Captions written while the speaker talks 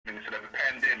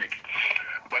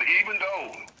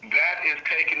is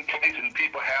taking place and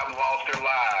people have lost their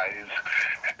lives.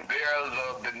 There's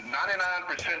the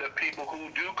 99% of people who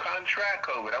do contract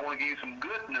COVID. I want to give you some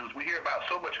good news. We hear about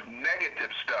so much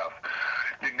negative stuff.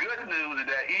 The good news is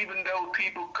that even though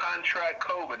people contract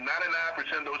COVID,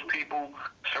 99% of those people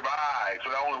survive.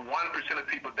 So only 1% of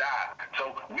people die.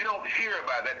 So we don't hear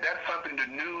about that. That's something the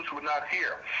news would not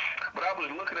hear. But I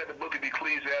was looking at the book of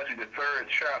Ecclesiastes, the 3rd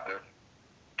chapter.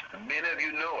 Many of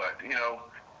you know it,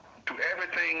 to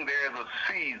everything there's a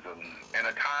season and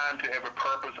a time to every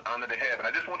purpose under the heaven.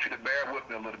 I just want you to bear with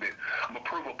me a little bit. I'm going to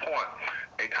prove a point.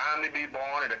 A time to be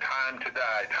born and a time to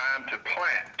die. A time to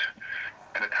plant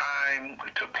and a time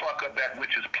to pluck up that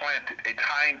which is planted. A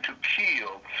time to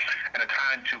kill and a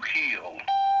time to heal.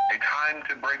 A time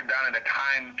to break down and a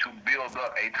time to build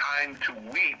up. A time to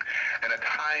weep and a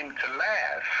time to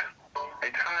laugh.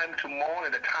 A time to mourn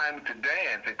and a time to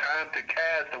dance, a time to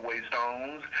cast away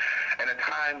stones and a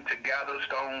time to gather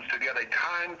stones together, a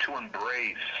time to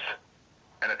embrace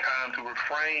and a time to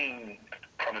refrain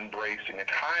from embracing, a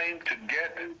time to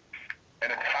get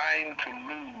and a time to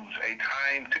lose, a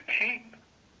time to keep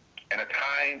and a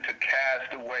time to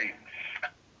cast away.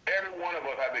 Every one of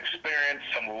us have experienced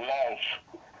some loss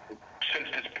since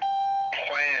this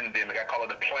pandemic. I call it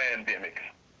the pandemic.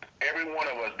 Every one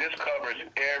of us, this covers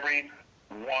every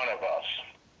one of us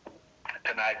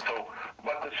tonight. So,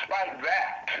 but despite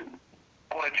that,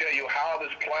 I want to tell you how this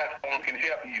platform can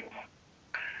help you.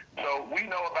 So we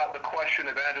know about the question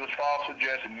Evangelist Foster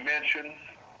just mentioned.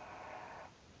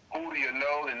 Who do you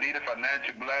know that need a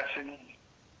financial blessing?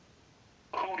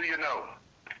 Who do you know?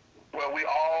 Well, we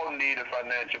all need a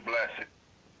financial blessing.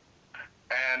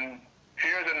 And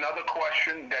here's another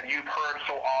question that you've heard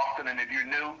so often, and if you're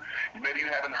new, maybe you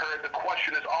haven't heard the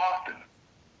question as often.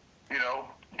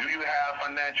 Do you have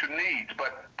financial needs?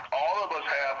 But all of us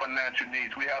have financial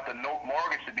needs. We have the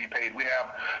mortgage to be paid. We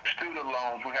have student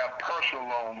loans. We have personal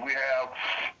loans. We have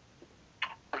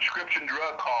prescription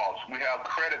drug costs. We have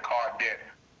credit card debt.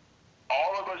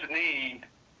 All of us need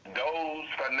those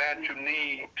financial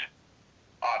needs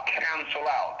cancel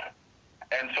out.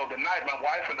 And so tonight, my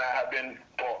wife and I have been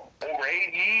for over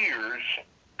 8 years,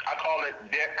 I call it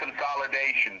debt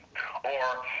consolidation, or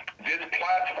this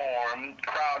platform,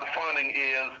 crowdfunding,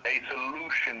 is a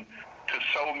solution to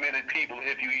so many people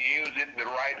if you use it the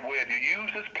right way. If you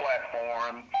use this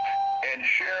platform and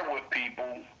share with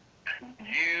people,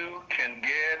 you can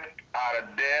get out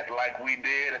of debt like we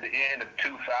did at the end of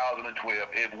 2012.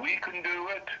 If we can do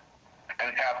it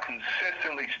and have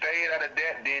consistently stayed out of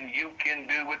debt, then you can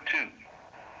do it too.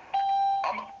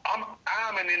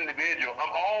 I'm an individual.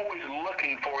 I'm always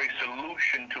looking for a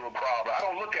solution to a problem. I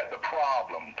don't look at the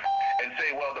problem and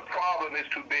say, well, the problem is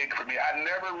too big for me. I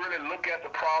never really look at the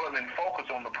problem and focus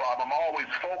on the problem. I'm always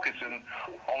focusing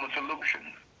on the solution.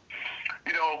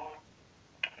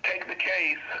 Take the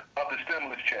case of the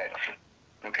stimulus checks,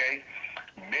 okay?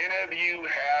 Many of you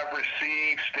have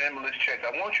received stimulus checks.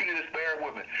 I want you to just bear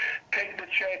with me. Take the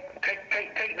check, take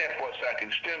that for a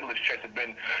second. Stimulus checks have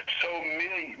been so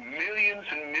millions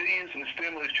and millions of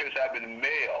stimulus checks have been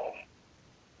mailed.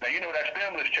 Now, that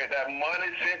stimulus check, that money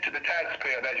sent to the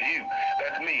taxpayer, that's you,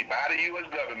 that's me, by the U.S.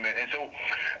 government. And so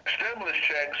stimulus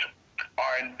checks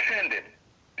are intended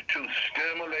to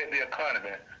stimulate the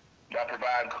economy by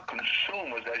providing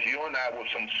consumers, as you and I, with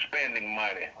some spending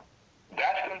money.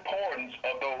 That's the importance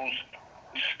of those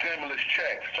stimulus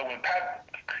checks. So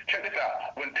check this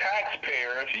out. When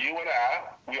taxpayers, you and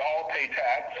I, we all pay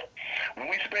tax. When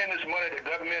we spend this money the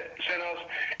government sent us,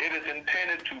 it is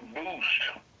intended to boost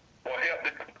or help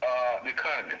the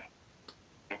economy.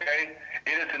 Okay?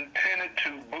 It is intended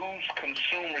to boost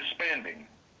consumer spending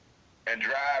and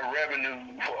drive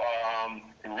revenue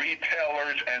for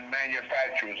retailers and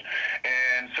manufacturers.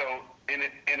 And so in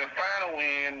a final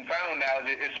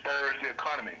analogy, it spurs the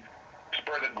economy,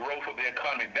 spur the growth of the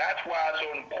economy. That's why it's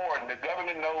so important. The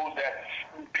government knows that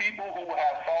people who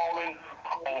have fallen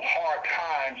on hard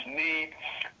times need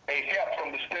a help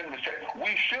from the stimulus check.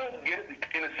 We should get it.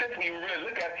 In a sense, when you really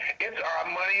look at it, it's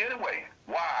our money anyway.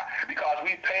 Why? Because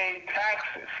we pay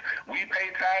taxes. We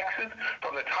pay taxes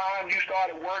from the time you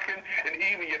started working, and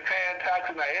even you're paying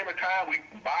taxes. Now, every time we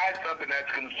buy something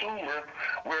that's consumer,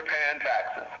 we're paying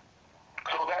taxes.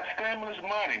 So that stimulus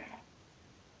money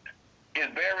is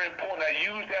very important. I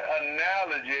use that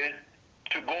analogy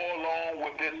to go along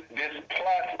with this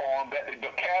platform, that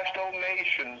the cash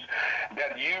donations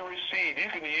that you receive, you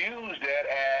can use that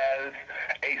as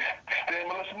a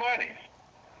stimulus money.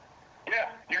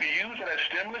 Yeah, you can use it as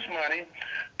stimulus money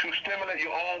to stimulate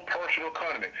your own personal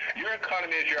economy. Your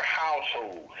economy is your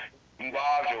household.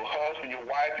 involves your husband, your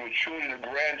wife, your children, your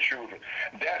grandchildren.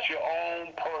 That's your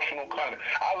own personal conduct.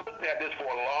 I looked at this for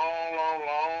a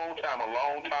long time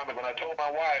ago, and I told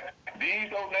my wife, these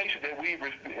donations that we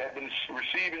have been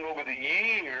receiving over the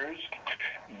years,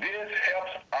 this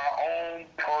helps our own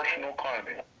personal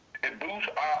conduct. It boosts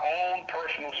our own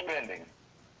personal spending.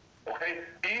 Okay?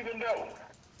 Even though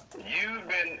you've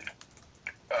been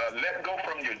let go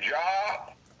from your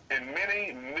job, and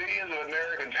many millions of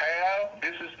Americans have.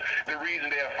 This is the reason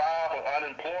they have filed for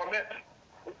unemployment.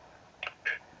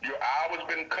 Your hours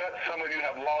been cut. Some of you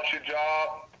have lost your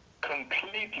job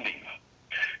completely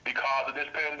because of this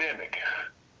pandemic.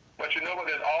 But you know what?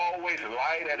 There's always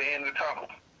light at the end of the tunnel.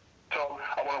 So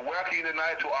I want to welcome you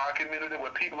tonight to our community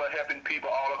where people are helping people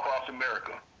all across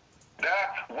America.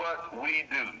 That's what we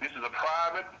do. This is a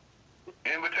private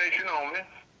invitation only.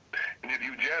 And if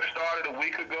you just started a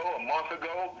week ago, a month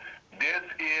ago, this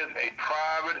is a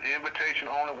private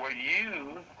invitation only where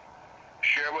you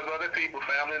share with other people,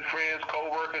 family and friends,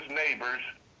 co-workers, neighbors,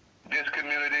 this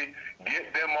community,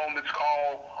 get them on this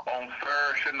call on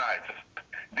Thursday nights.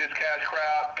 This cash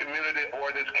crowd community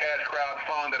or this cash crowd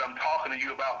fund that I'm talking to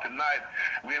you about tonight,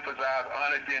 we emphasize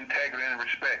honesty, integrity, and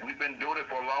respect. We've been doing it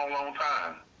for a long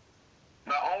time.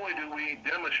 Not only do we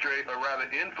demonstrate, or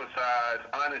rather emphasize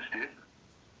honesty,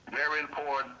 very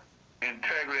important,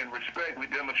 integrity and respect, we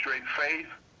demonstrate faith,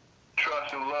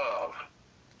 trust, and love.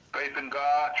 Faith in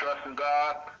God, trust in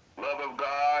God, love of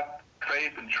God,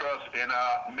 faith and trust in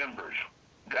our members.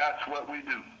 That's what we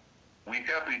do. We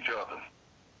help each other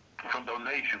from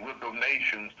donation, with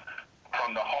donations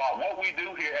from the heart. What we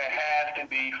do here, it has to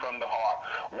be from the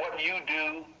heart. What you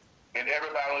do, and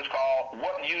everybody on this call,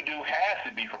 what you do has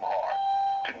to be from the heart.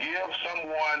 To give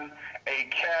someone a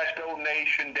cash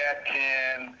donation that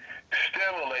can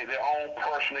stimulate their own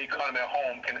personal economy at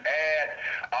home, can add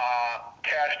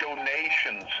cash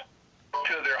donations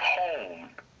to their home,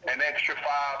 an extra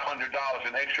 $500,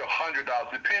 an extra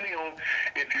 $100, depending on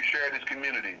if you share this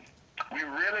community. We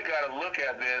really got to look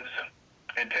at this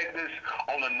and take this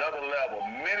on another level.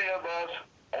 Many of us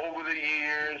over the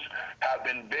years have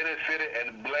been benefited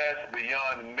and blessed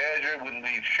beyond measure when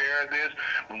we've shared this,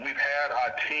 when we've had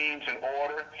our teams in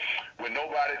order, when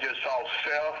nobody just saw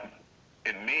self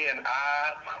and me and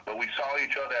I, but we saw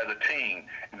each other as a team.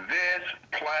 This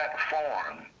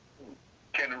platform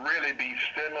can really be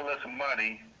stimulus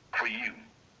money for you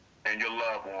and your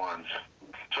loved ones.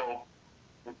 So,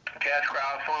 Cash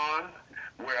Crowd Fund,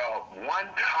 well, one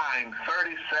time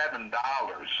 $37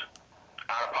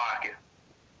 out of pocket.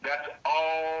 That's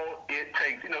all it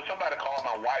takes. You know, somebody called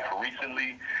my wife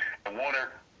recently and wanted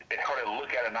her to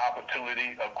look at an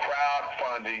opportunity of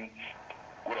crowdfunding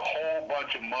with a whole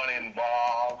bunch of money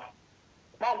involved.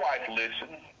 My wife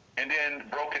listened and then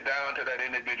broke it down to that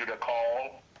individual that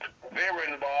called. They were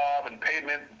involved in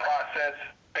payment process,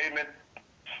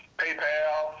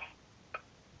 PayPal,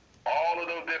 all of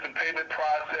those different payment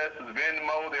processes,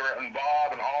 Venmo, they were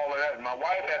involved in all of that. And my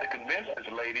wife had to convince this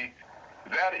lady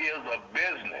that is a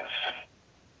business.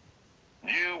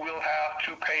 You will have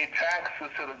to pay taxes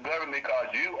to the government because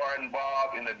you are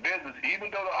involved in the business, even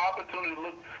though the opportunity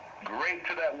looks great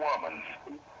to that woman.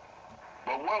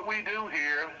 But what we do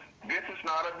here, this is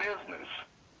not a business.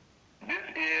 This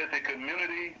is a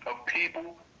community of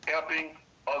people helping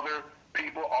other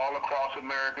people all across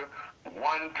America.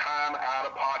 One time out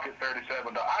of pocket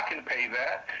 $37. I can pay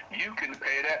that. You can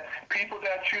pay that. People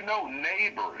that you know,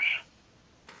 neighbors,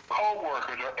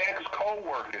 co-workers or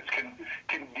ex-co-workers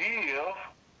can give.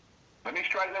 Let me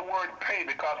strike that word pay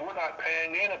because we're not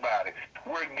paying anybody.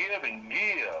 We're giving,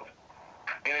 give.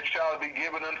 And it shall be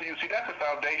given unto you. See, that's the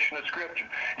foundation of Scripture.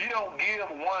 You don't give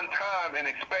one time and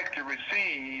expect to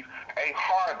receive a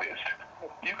harvest.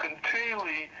 You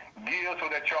continually give so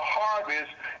that your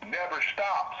harvest never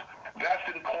stops. That's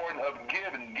the importance of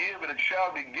giving. Give and it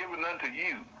shall be given unto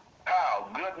you. How?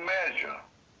 Good measure.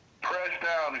 Pressed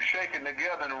down and shaken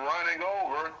together and running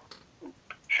over.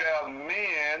 Shall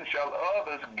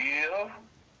others give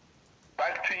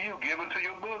back to you, given to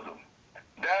your bosom.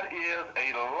 That is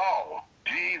a law.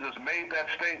 Jesus made that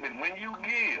statement. When you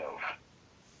give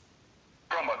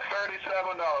from a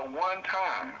 $37 one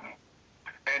time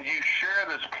and you share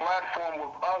this platform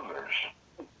with others,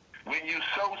 when you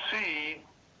sow seed,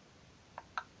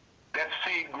 that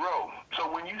seed grows.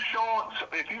 So when you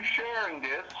if you're sharing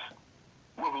this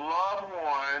with loved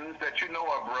ones that you know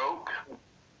are broke,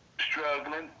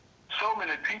 struggling, so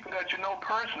many people that you know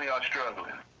personally are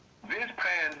struggling. This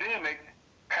pandemic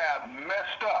have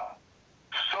messed up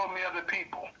so many other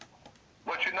people.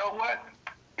 But you know what?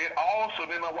 It also,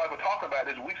 me and my wife were talking about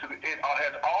this weeks ago, it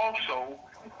has also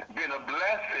been a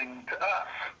blessing to us.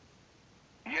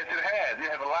 Yes, it has.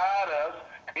 It has allowed us.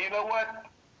 And you know what?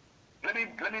 Let me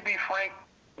be frank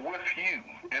with you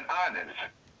and honest.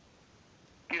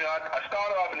 You know, I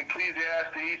start off in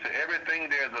Ecclesiastes, to everything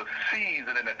there's a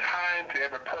season and a time to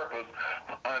every purpose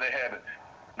under heaven.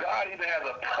 God even has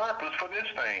a purpose for this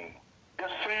thing.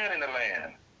 There's sin in the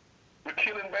land. We're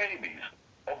killing babies,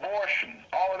 abortion,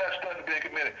 all of that stuff is being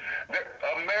committed.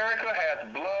 America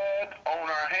has blood on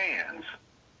our hands.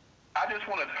 I just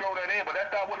want to throw that in, but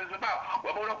that's not what it's about.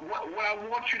 What I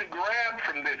want you to grab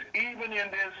from this, even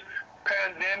in this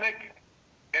pandemic,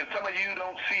 and some of you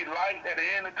don't see light at the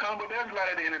end of the tunnel, but there's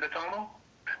light at the end of the tunnel.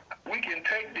 We can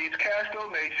take these cash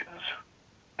donations,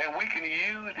 and we can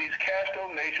use these cash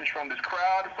donations from this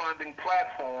crowdfunding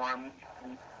platform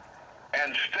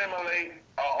and stimulate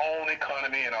our own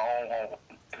economy and our own home.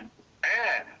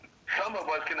 And some of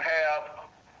us can have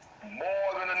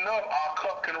more than enough. Our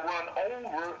cup can run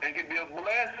over and can be a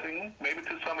blessing maybe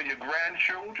to some of your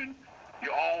grandchildren,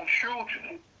 your own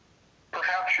children,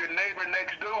 perhaps your neighbor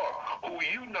next door who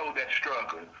you know that's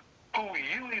struggling, who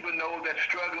you even know that's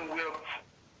struggling with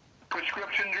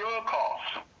prescription drug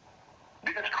costs.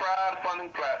 This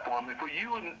crowdfunding platform, if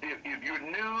you're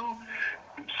new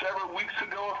several weeks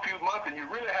ago, a few months, and you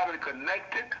really haven't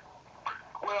connected,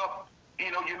 well,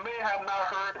 you know, you may have not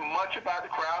heard much about the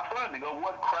crowdfunding or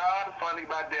what crowdfunding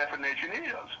by definition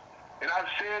is. And I've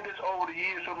said this over the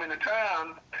years so many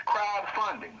times,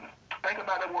 crowdfunding. Think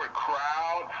about the word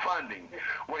crowdfunding,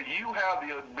 where you have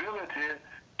the ability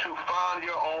to fund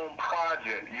your own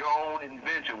project, your own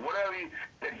invention, whatever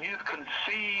that you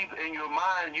conceive in your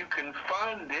mind, you can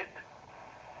fund it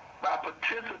by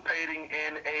participating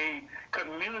in a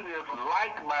community of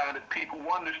like-minded people who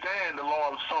understand the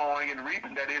law of sowing and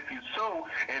reaping, that if you sow,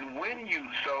 and when you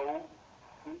sow,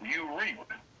 you reap.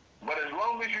 But as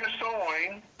long as you're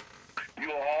sowing,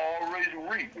 you'll always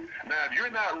reap. Now, if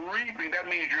you're not reaping, that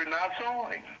means you're not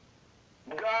sowing.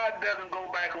 God doesn't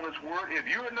go back on his word. If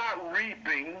you're not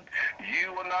reaping,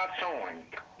 you are not sowing.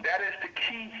 That is the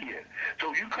key here.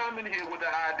 So you come in here with the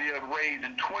idea of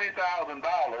raising $20,000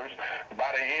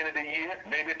 by the end of the year,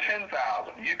 maybe $10,000.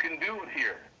 You can do it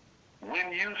here.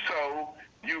 When you sow,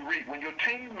 you reap. When your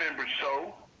team members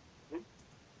sow,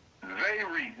 they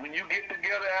reap. When you get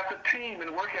together as a team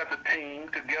and work as a team,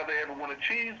 together everyone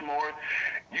achieves more,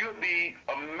 you'll be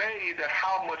amazed at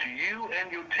how much you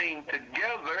and your team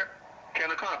together can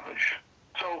accomplish.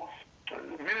 So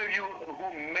many of you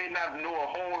who may not know a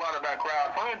whole lot about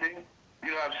crowdfunding,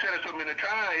 you know, I've said it so many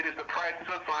times, it is the practice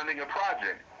of funding a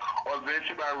project or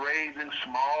venture by raising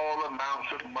small amounts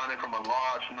of money from a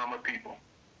large number of people.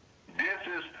 This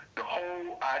is the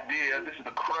whole idea. This is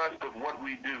the crust of what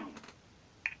we do.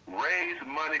 Raise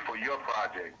money for your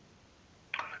project.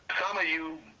 Some of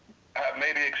you have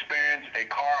maybe experienced a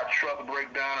car, truck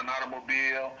breakdown, an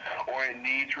automobile, or it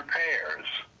needs repairs.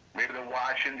 Maybe the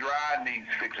wash and dry needs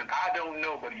fixing. I don't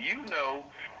know, but you know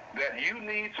that you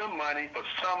need some money for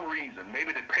some reason,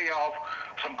 maybe to pay off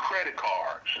some credit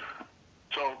cards.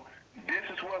 So this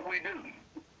is what we do.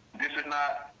 This is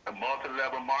not a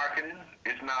multi-level marketing.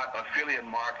 It's not affiliate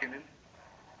marketing.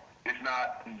 It's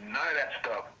not none of that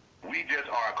stuff. We just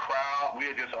are a crowd. We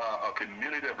are just a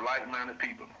community of like-minded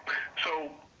people.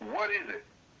 So what is it?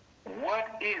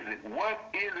 What is it? What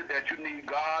is it that you need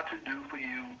God to do for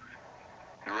you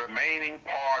the remaining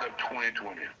part of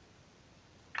 2020?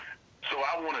 So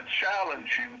I want to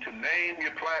challenge you to name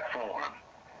your platform.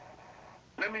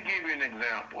 Let me give you an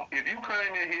example. If you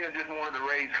came in here and just wanted to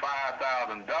raise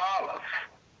 $5,000,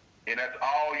 and that's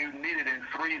all you needed in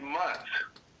 3 months,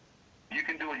 you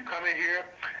can do it. You come in here,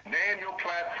 name your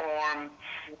platform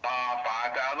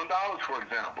 $5,000, for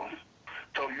example.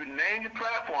 So you name your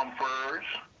platform first,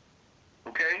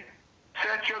 okay?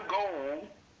 Set your goal,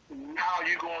 how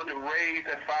you're going to raise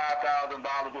that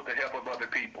 $5,000 with the help of other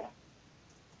people.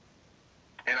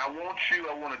 And I want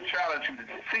to challenge you to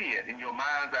see it in your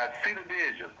mind's eye. See the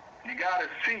vision. You got to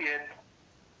see it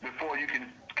before you can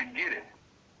get it.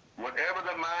 Whatever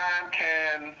the mind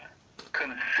can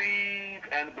conceive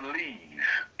and believe,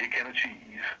 it can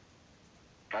achieve.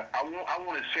 I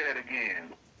want to say that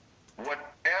again.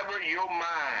 Whatever your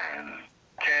mind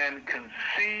can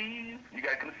conceive, you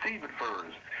got to conceive it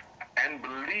first, and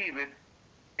believe it,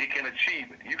 it can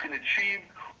achieve it. You can achieve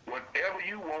whatever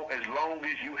you want as long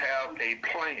as you have a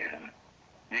plan.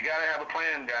 You got to have a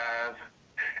plan, guys.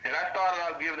 And I started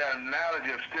out giving that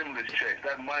analogy of stimulus checks,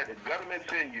 that money the government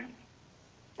sends you,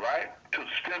 right, to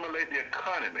stimulate the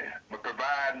economy, but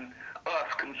providing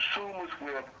us consumers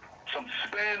with some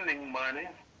spending money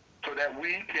so that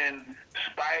we can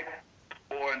spike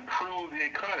or improve the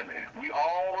economy. We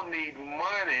all need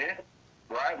money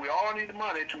right? We all need the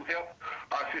money to help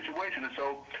our situation. And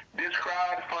so this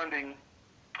crowdfunding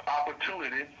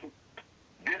opportunity,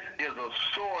 this is a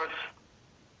source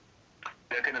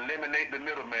that can eliminate the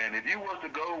middleman. If you was to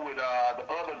go with the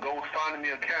other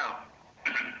GoFundMe account,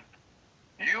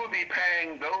 you'll be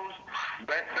paying those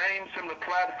that same similar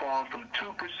platforms from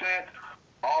 2%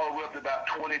 all the way up to about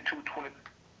 22, 23%.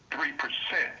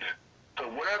 So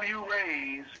whatever you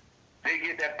raise, they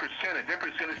get that percentage. Their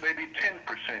percentage may be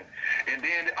 10%. And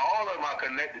then all of them are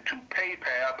connected to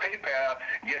PayPal. PayPal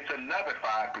gets another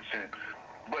 5%.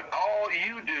 But all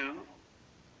you do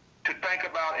to think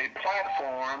about a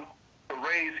platform to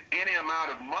raise any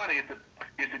amount of money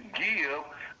is to give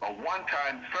a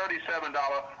one-time $37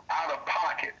 out of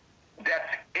pocket.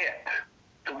 That's it.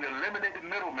 So we eliminate the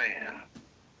middleman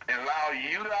and allow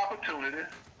you the opportunity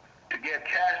to get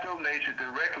cash donations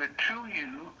directly to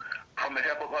you from the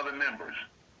help of other members.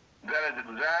 That is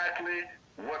exactly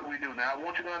what we do. Now, I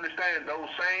want you to understand those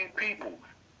same people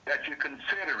that you're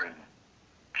considering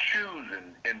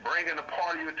choosing and bringing a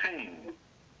part of your team.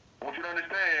 I want you to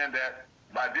understand that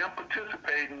by them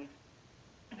participating,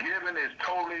 giving is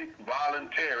totally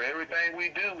voluntary. Everything we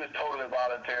do is totally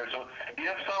voluntary. So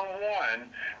if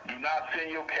someone do not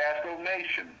send your cash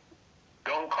donation,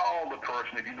 don't call the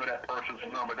person if you know that person's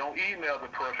number. Don't email the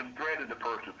person, threaten the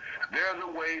person. There's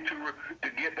a way to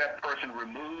get that person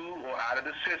removed or out of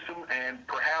the system, and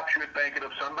perhaps you're thinking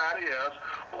of somebody else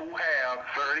who have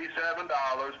 $37.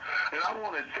 And I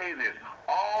want to say this,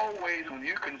 always when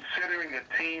you're considering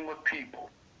a team of people,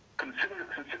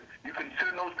 you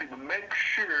consider those people, make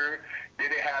sure that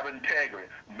they have integrity.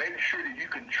 Make sure that you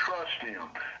can trust them.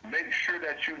 Make sure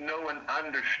that you know and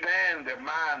understand their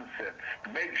mindset.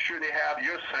 Make sure they have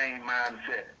your same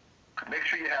mindset. Make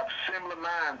sure you have similar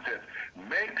mindsets.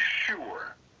 Make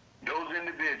sure those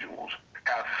individuals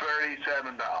have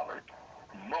 $37.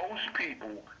 Most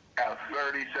people have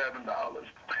 $37.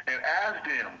 And ask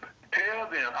them, tell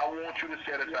them, I want you to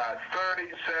set aside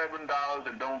 $37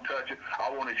 and don't touch it.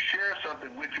 I want to share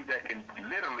something with you that can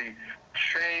literally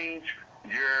change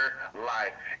your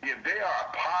life. If they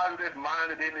are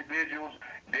positive-minded individuals,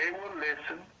 they will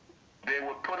listen. They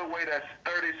will put away that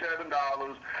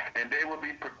 $37, and they will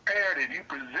be prepared. If you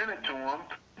present it to them,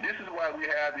 this is why we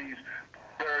have these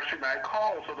Thursday night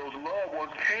calls, so those loved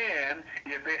ones can,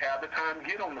 if they have the time,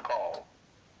 get on the call.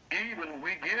 Even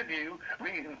we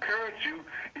encourage you,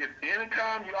 if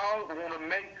anytime y'all want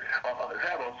to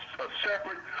have a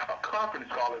separate conference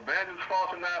call, Evangelist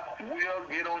Foster and I will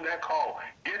get on that call.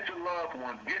 Get your loved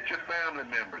ones, get your family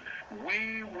members.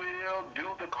 We will do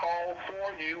the call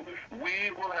for you.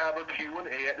 We will have a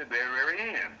Q&A at the very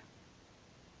end.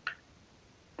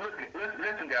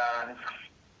 Listen, guys.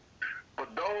 For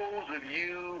those of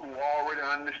you who already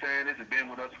understand this, have been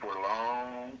with us for a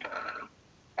long time,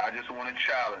 I just want to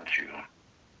challenge you.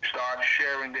 Start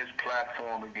sharing this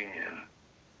platform again.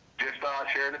 Just start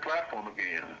sharing the platform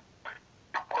again.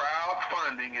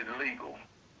 Crowdfunding is legal.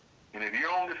 And if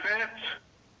you're on the fence,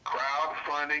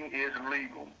 crowdfunding is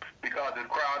legal. Because if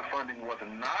crowdfunding was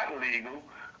not legal,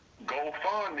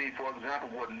 GoFundMe, for example,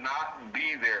 would not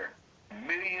be there.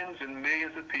 Millions and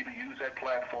millions of people use that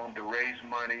platform to raise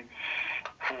money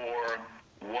for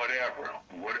whatever.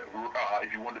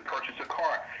 If you want to purchase a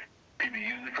car, people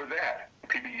use it for that.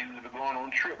 People use it for going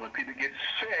on trips. When people get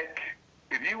sick,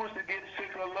 if you was to get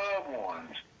sick of loved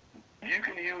ones, you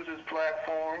can use this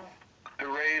platform to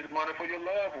raise money for your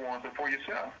loved ones and for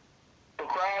yourself. So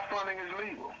crowdfunding is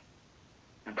legal.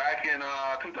 Back in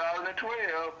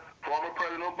 2012, former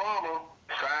President Obama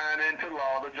signed into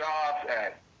law the Jobs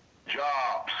Act.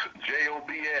 Jobs,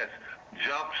 J-O-B-S,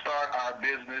 Jumpstart Our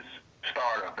Business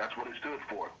Startup. That's what it stood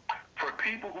for. For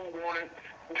people who wanted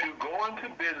to go into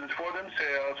business for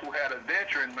themselves, who had a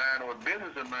venture in mind or a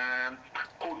business in mind,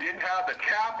 who didn't have the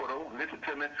capital, listen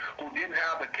to me, who didn't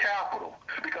have the capital.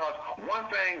 Because one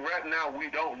thing right now we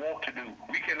don't want to do,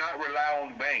 we cannot rely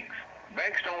on banks.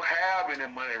 Banks don't have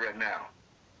any money right now.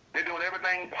 They're doing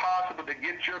everything possible to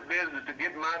get your business, to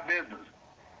get my business.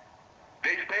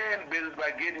 They stay in business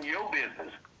by getting your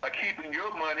business, by keeping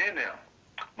your money in them.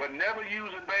 But never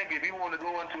use a bank if you want to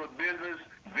go into a business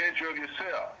venture of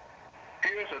yourself.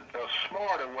 Here's a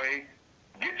smarter way.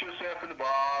 Get yourself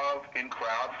involved in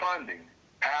crowdfunding.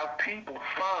 Have people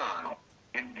fund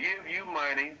and give you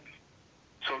money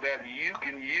so that you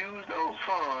can use those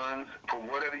funds for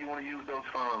whatever you want to use those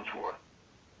funds for.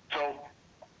 So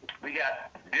we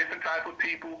got different type of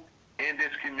people in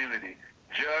this community.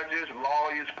 Judges,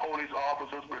 lawyers, police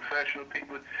officers, professional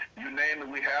people, you name it,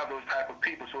 we have those type of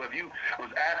people. So if you was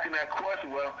asking that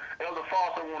question, well, Elder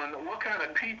Foster, I want to know what kind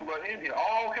of people are in here?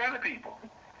 All kind of people.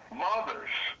 Mothers,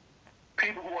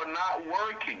 People who are not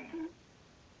working.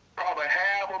 Probably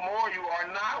half or more you are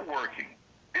not working.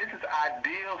 This is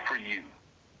ideal for you.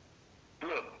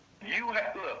 Look,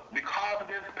 because of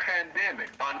this pandemic,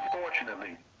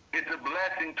 unfortunately, it's a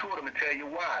blessing to it. I'm going to tell you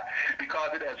why. Because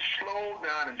it has slowed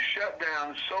down and shut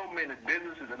down so many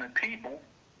businesses and the people,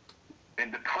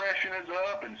 and depression is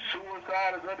up, and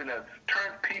suicide is up, and has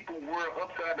turned people's world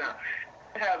upside down.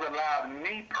 It has allowed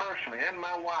me personally and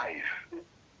my wife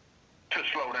to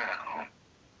slow down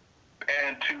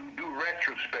and to do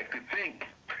retrospective think.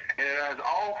 And it has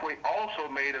also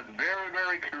made us very,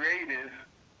 very creative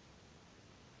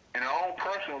in our own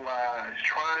personal lives,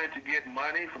 trying to get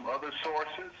money from other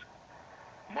sources,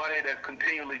 money that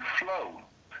continually flow.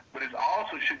 But it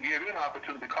also should give you an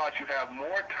opportunity because you have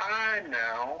more time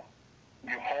now.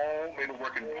 You're home, maybe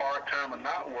working part-time or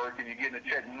not working, you're getting a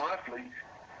check monthly.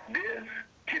 This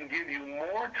can give you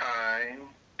more time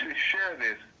to share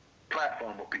this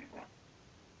platform with people.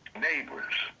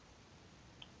 Neighbors.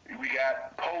 We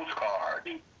got postcards.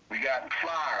 We got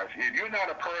flyers. If you're not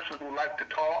a person who likes to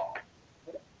talk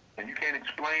and you can't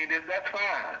explain this, that's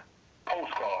fine.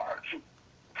 Postcards,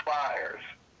 flyers,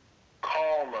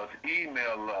 call us,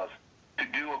 email us to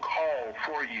do a call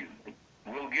for you.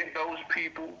 We'll get those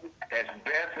people as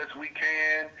best as we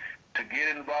can to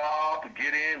get involved, to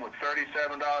get in with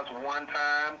 $37 one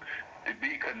time, to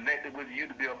be connected with you,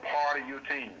 to be a part of your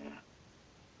team.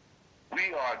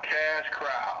 We are a cash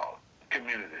crowd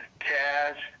community.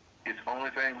 Cash is the only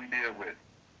thing we deal with.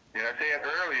 And I said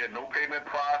earlier, no payment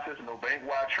process, no bank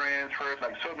wire transfers,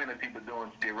 like so many people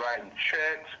doing. They're writing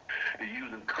checks, they're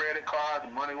using credit cards,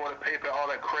 money order paper, all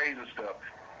that crazy stuff.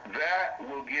 That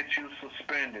will get you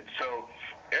suspended. So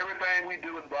everything we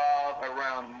do involves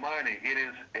around money. It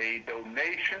is a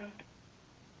donation.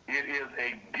 It is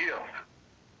a gift.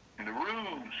 And the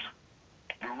rules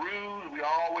we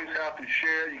always have to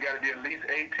share. You got to be at least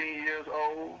 18 years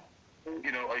old, a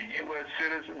U.S.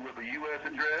 citizen with a U.S.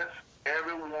 address.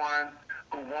 Everyone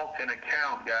who wants an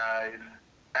account, guys,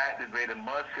 activated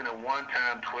must send a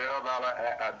one-time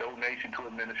 $12 donation to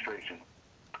administration.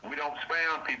 We don't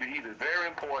spam people either. Very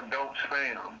important, don't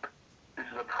spam. This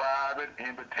is a private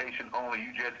invitation only.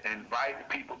 You just invite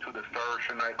people to the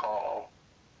Thursday night call.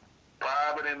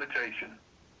 Private invitation.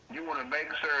 You want to make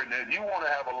certain that you want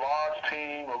to have a large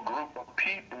team or group of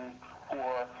people who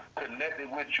are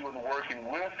connected with you and working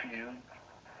with you.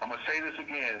 I'm going to say this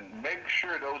again. Make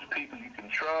sure those people you can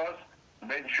trust,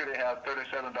 make sure they have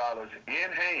 $37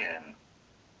 in hand.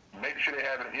 Make sure they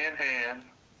have it in hand.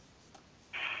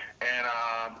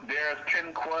 And there's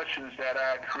 10 questions that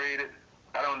I created,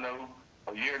 I don't know,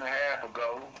 a year and a half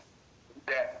ago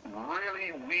that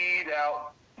really weed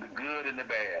out the good and the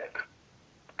bad.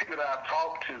 People that I've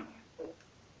talked to,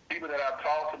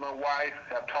 my wife,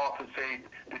 have talked to say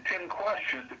the 10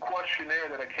 questions, the questionnaire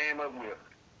that I came up with,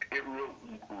 it will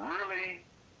really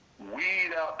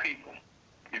weed out people.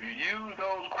 If you use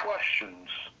those questions,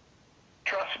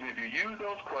 trust me, if you use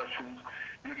those questions,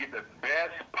 you get the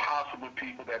best possible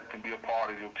people that can be a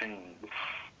part of your team.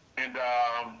 And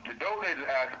the donating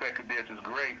aspect of this is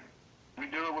great. We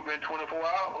do it within 24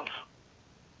 hours.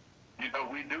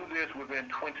 We do this within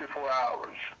 24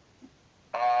 hours.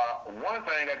 One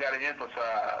thing I got to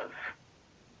emphasize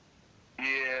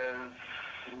is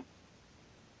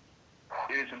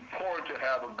it is important to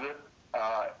have a good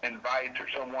inviter,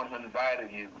 someone who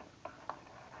invited you.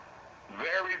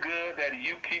 Very good that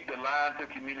you keep the lines of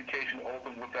communication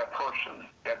open with that person.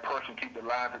 That person keep the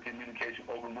lines of communication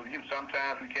open with you.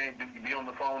 Sometimes we can't be on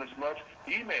the phone as much.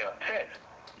 Email, text.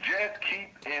 Just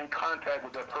keep in contact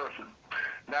with that person.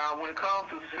 Now, when it comes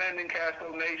to sending cash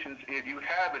donations, if you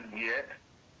haven't yet,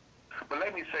 but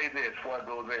let me say this before I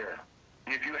go there.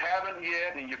 If you haven't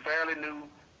yet and you're fairly new,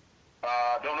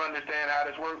 don't understand how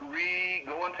this works,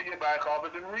 go into your back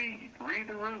office and read. Read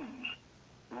the rules.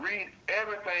 Read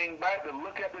everything back to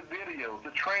look at the videos,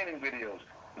 the training videos.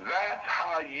 That's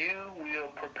how you will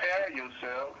prepare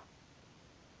yourself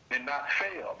and not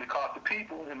fail. Because the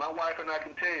people, and my wife and I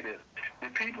can tell you this, the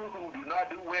people who do not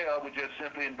do well with just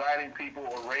simply inviting people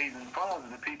or raising funds,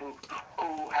 the people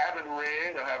who haven't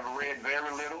read or have read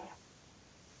very little,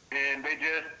 and they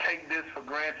just take this for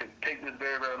granted, take this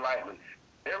very, very lightly.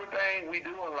 Everything we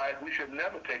do in life, we should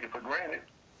never take it for granted.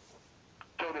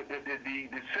 So the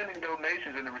sending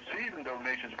donations and the receiving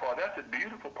donations part, that's the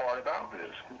beautiful part about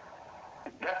this.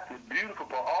 That's the beautiful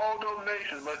part. All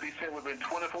donations must be sent within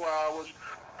 24 hours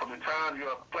from the time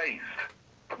you're placed.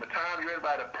 From the time you're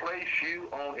about to place you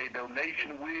on a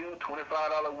donation wheel,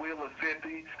 $25 wheel of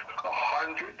 50,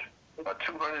 $100, a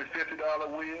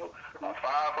 $250 wheel, a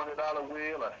 $500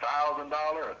 wheel, $1,000,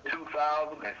 a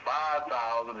 $2,000, and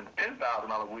 $5,000 and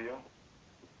 $10,000 wheel.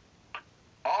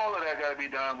 All of that got to be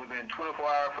done within 24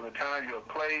 hours from the time you're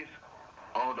placed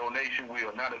on a donation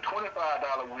wheel. Now, the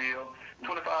 $25 wheel,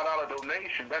 $25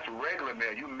 donation, that's regular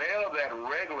mail. You mail that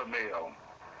regular mail.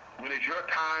 When it's your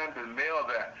time to mail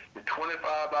that, the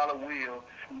 $25 wheel,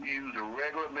 you use a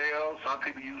regular mail. Some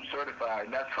people use certified,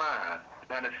 and that's fine.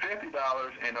 Now, the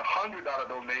 $50 and the $100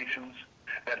 donations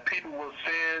that people will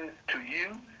send to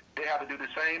you, they have to do the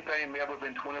same thing, mail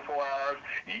within 24 hours.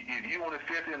 If you want a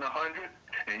 50 and 100,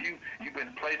 and you've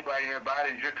been placed by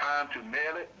everybody, it's your time to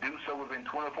mail it, do so within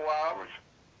 24 hours.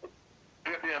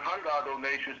 50 and $100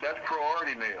 donations, that's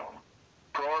priority mail.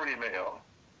 Priority mail.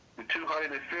 The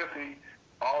 250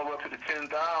 all the way up to the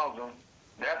 10,000,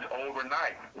 that's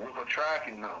overnight with a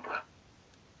tracking number.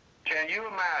 Can you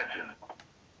imagine,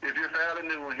 if you're fairly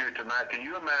new in here tonight, can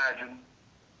you imagine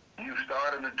you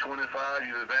start in the 25,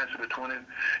 you advance to the 20,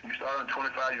 you start on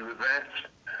 25, you advance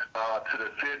to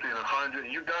the 50 and 100.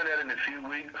 You've done that in a few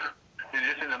weeks. And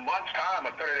just in a month's time,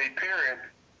 a 30-day period,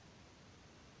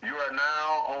 you are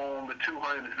now on the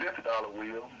 $250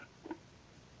 wheel.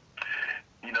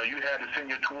 You know, you had to send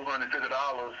your $250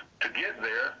 to get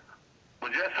there.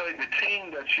 But just so the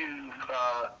team that you've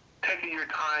taken your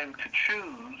time to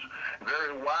choose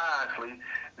very wisely,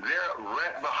 they're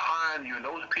right behind you, and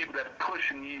those people that are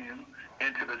pushing you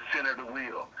into the center of the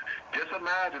wheel. Just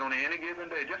imagine on any given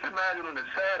day, just imagine on a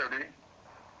Saturday,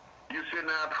 you sitting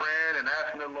there praying and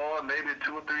asking the Lord, maybe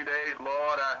 2 or 3 days,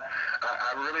 Lord,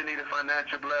 I really need a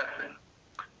financial blessing.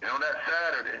 And on that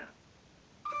Saturday,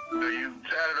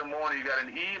 Saturday morning, you got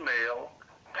an email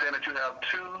saying that you have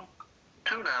two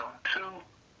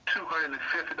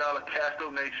 $250 cash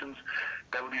donations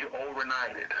that would be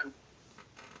overnighted.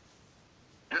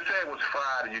 Just say it was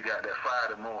Friday, you got that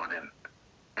Friday morning.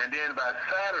 And then by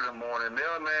Saturday morning,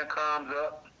 mailman comes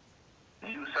up,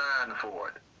 you sign for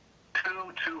it.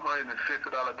 Two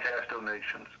 $250 cash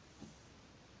donations.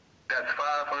 That's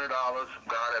 $500.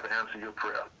 God have answered your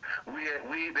prayer.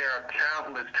 There are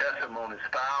countless testimonies,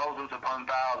 thousands upon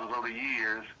thousands over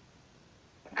years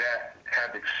that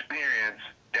have experienced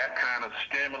that kind of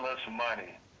stimulus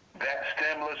money. That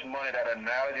stimulus money that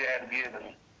analogy had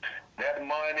given. That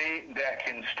money that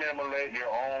can stimulate your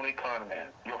own economy,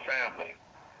 your family,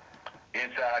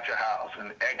 inside your house,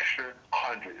 an extra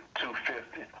 100,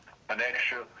 250, an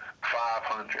extra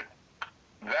 500.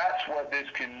 That's what this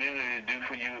community do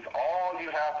for you. Is all you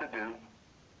have to do.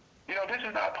 You know, this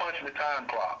is not punching the time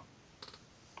clock.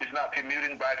 It's not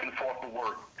commuting back and forth to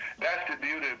work. That's the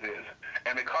beauty of this.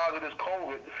 And because of this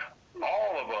COVID,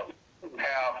 all of us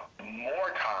have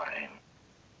more time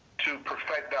to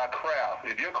perfect our craft.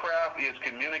 If your craft is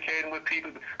communicating with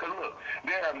people, because look,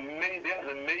 there's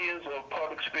millions of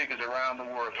public speakers around the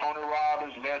world. Tony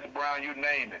Robbins, Les Brown, you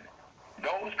name it.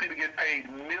 Those people get paid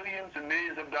millions and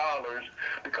millions of dollars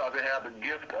because they have the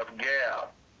gift of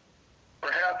gab.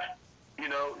 Perhaps, you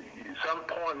know, some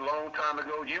point a long time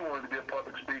ago, you wanted to be a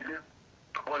public speaker,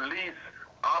 or at least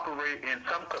operate in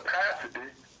some capacity.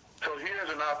 So here's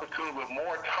an opportunity with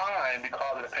more time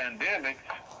because of the pandemic.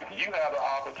 You have the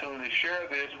opportunity to share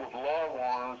this with loved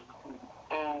ones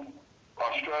who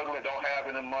are struggling, don't have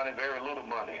any money, very little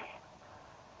money.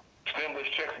 Stimulus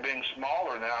checks being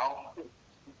smaller now.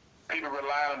 People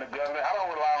rely on the government. I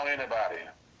don't rely on anybody.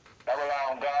 I rely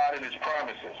on God and His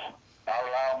promises. I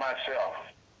rely on myself.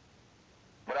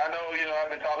 But I know, you know,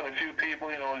 I've been talking to a few people,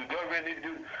 you know, the government need to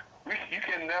do, you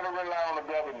can never rely on the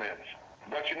government.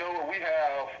 But you know what, we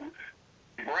have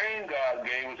brain God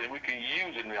gave us and we can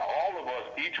use it now. All of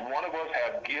us, each one of us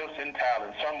have gifts and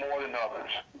talents, some more than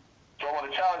others. So I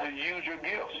want to challenge you, use your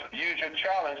gifts. Use your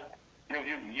challenge, you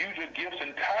use your gifts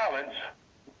and talents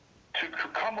to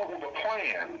come up with a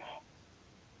plan.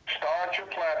 Start your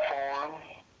platform,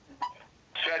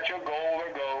 set your goal or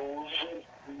goals,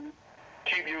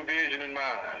 keep your vision in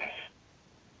mind.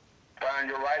 Find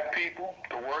your right people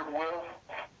to work with.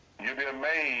 You'll be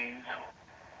amazed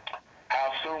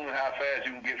how soon and how fast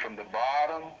you can get from the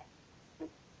bottom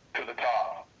to the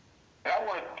top. And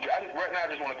right now I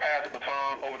just want to pass the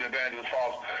baton over to Evangelist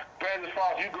Foss. Evangelist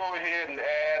Foss, you go ahead and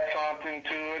add something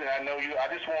to it. And I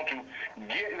just want to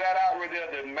get that out right there,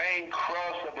 the main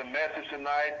crust of the message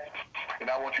tonight.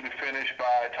 And I want you to finish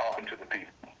by talking to the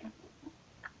people.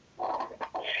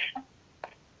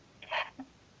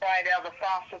 Right, Elder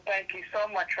Foster, thank you so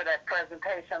much for that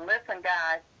presentation. Listen,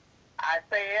 guys, I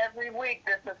say every week,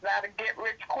 this is not a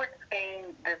get-rich-quick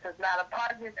scheme. This is not a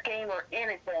Ponzi scheme or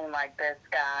anything like this,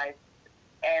 guys.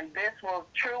 And this will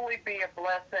truly be a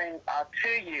blessing to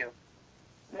you.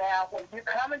 Now, when you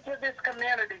come into this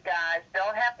community, guys,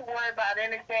 don't have to worry about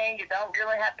anything. You don't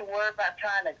really have to worry about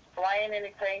trying to explain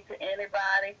anything to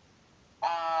anybody.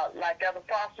 Like Elder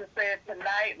Foster said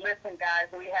tonight, listen, guys,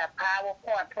 we have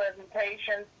PowerPoint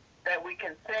presentations that we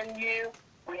can send you.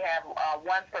 We have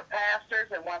one for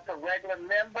pastors and one for regular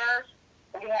members.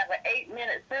 We have an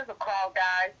 8-minute sizzle call,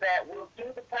 guys, that will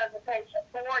do the presentation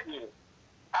for you.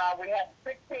 We have a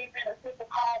 16-minute sizzle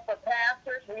call for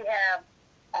pastors. We have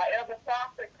Elder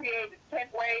Foster created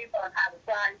 10 ways on how to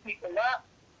sign people up.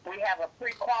 We have a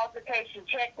pre-qualification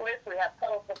checklist. We have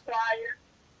colorful flyers.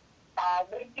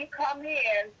 When you come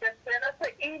in, just send us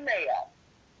an email.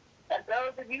 And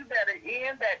those of you that are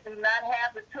in that do not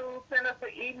have the tools, send us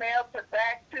an email to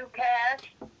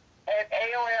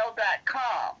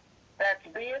backtocash@aol.com. That's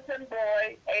B as in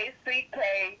boy,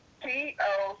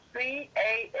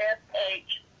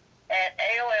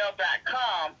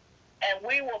 ACKTOCASH@AOL.com. And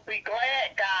we will be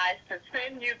glad, guys, to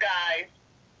send you guys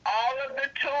all of the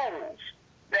tools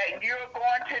that you're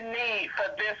going to need for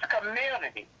this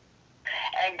community.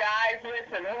 And guys,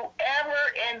 listen,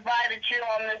 whoever invited you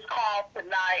on this call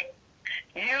tonight,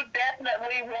 you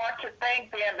definitely want to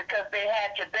thank them because they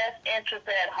had your best interest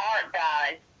at heart,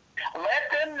 guys. Let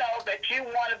them know that you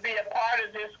want to be a part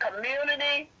of this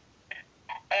community,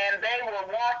 and they will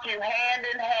walk you hand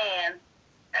in hand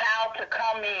how to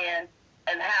come in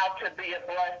and how to be a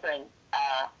blessing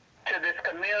to this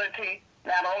community,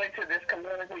 not only to this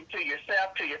community, to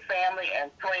yourself, to your family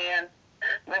and friends.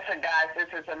 Listen, guys,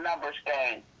 this is a numbers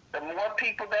game. The more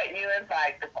people that you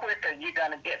invite, the quicker you're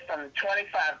going to get from the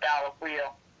 $25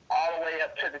 wheel all the way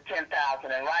up to the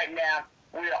 $10,000. And right now,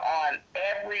 we are on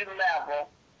every level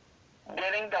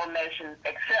getting donations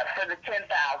except for the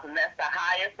 $10,000. That's the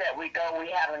highest that we go.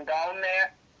 We haven't gone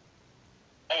there.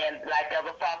 And like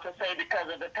Elder Foster said,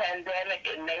 because of the pandemic,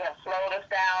 it may have slowed us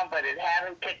down, but it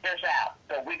hasn't kicked us out.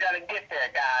 So we're going to get there,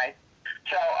 guys.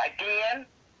 So again,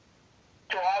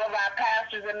 to all of our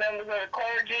pastors and members of the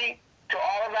clergy, to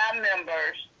all of our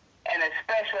members, and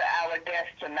especially our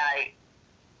guests tonight,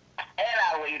 and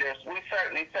our leaders, we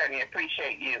certainly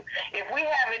appreciate you. If we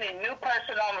have any new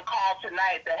person on the call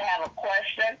tonight that have a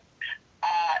question,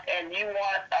 and you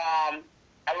want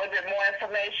a little bit more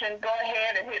information, go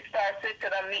ahead and hit *6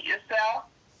 and unmute yourself.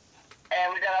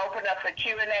 And we're going to open up for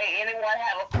Q&A. Anyone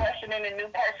have a question? Any new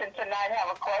person tonight have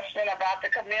a question about the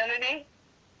community?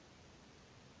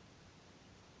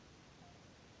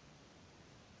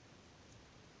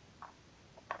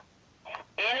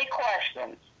 Any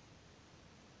questions?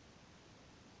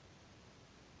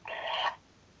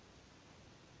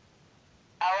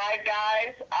 All right,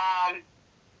 guys.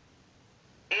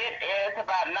 It is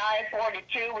about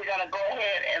 9:42. We're going to go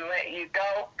ahead and let you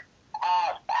go.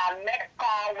 Our next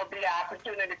call will be an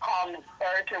opportunity call this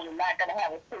Thursday. We're not going to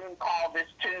have a team call this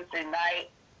Tuesday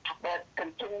night. But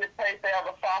continue to pray for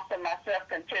Elder Foster and myself.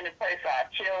 Continue to pray for our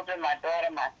children, my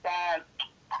daughter, my son.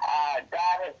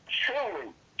 God has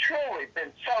truly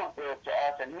been so good to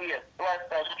us, and He has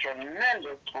blessed us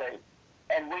tremendously.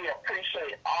 And we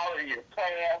appreciate all of your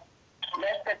prayers.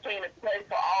 Let's continue to pray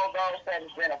for all those that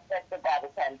have been affected by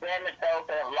the pandemic, those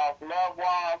that have lost loved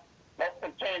ones. Let's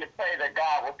continue to pray that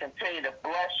God will continue to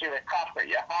bless you and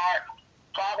comfort your heart.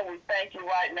 Father, we thank you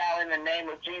right now in the name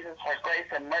of Jesus for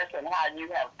grace and mercy and how you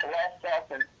have blessed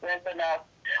us and strengthened us.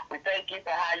 We thank you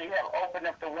for how you have opened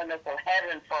up the windows of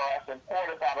heaven for us and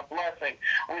poured us out a blessing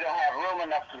we don't have room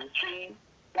enough to receive.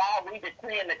 God, we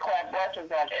decree and declare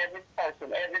blessings on every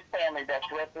person, every family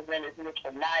that's represented here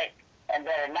tonight and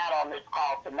that are not on this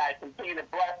call tonight. Continue to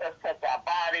bless us, touch our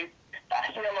bodies,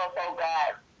 heal us, oh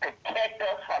God, protect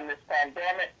us from this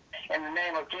pandemic in the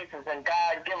name of Jesus. And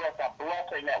God, give us a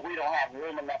blessing that we don't have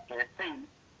room enough to receive.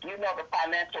 You know the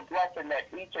financial blessing that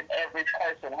each and every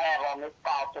person have on this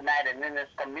call tonight and in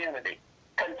this community.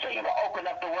 Continue to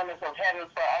open up the windows of heaven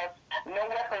for us. No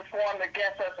weapon formed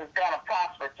against us is going to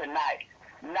prosper tonight.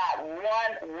 Not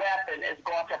one weapon is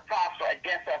going to prosper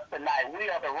against us tonight. We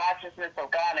are the righteousness of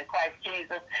God in Christ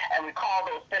Jesus, and we call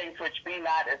those things which be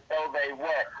not as though they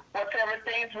were. Whatever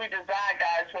things we desire,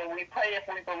 guys, when we pray, if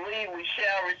we believe, we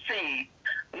shall receive.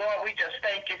 Lord, we just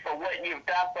thank you for what you've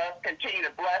done for us. Continue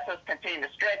to bless us. Continue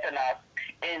to strengthen us.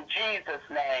 In Jesus'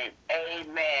 name,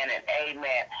 amen and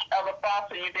amen. Elder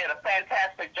Foster, you did a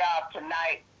fantastic job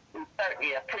tonight. We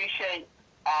certainly appreciate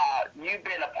you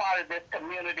being a part of this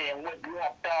community and what you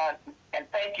have done. And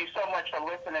thank you so much for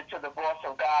listening to the voice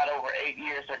of God over 8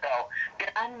 years ago.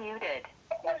 Unmuted.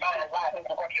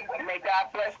 May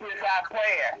God bless you is our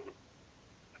prayer.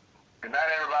 Good night,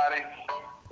 everybody.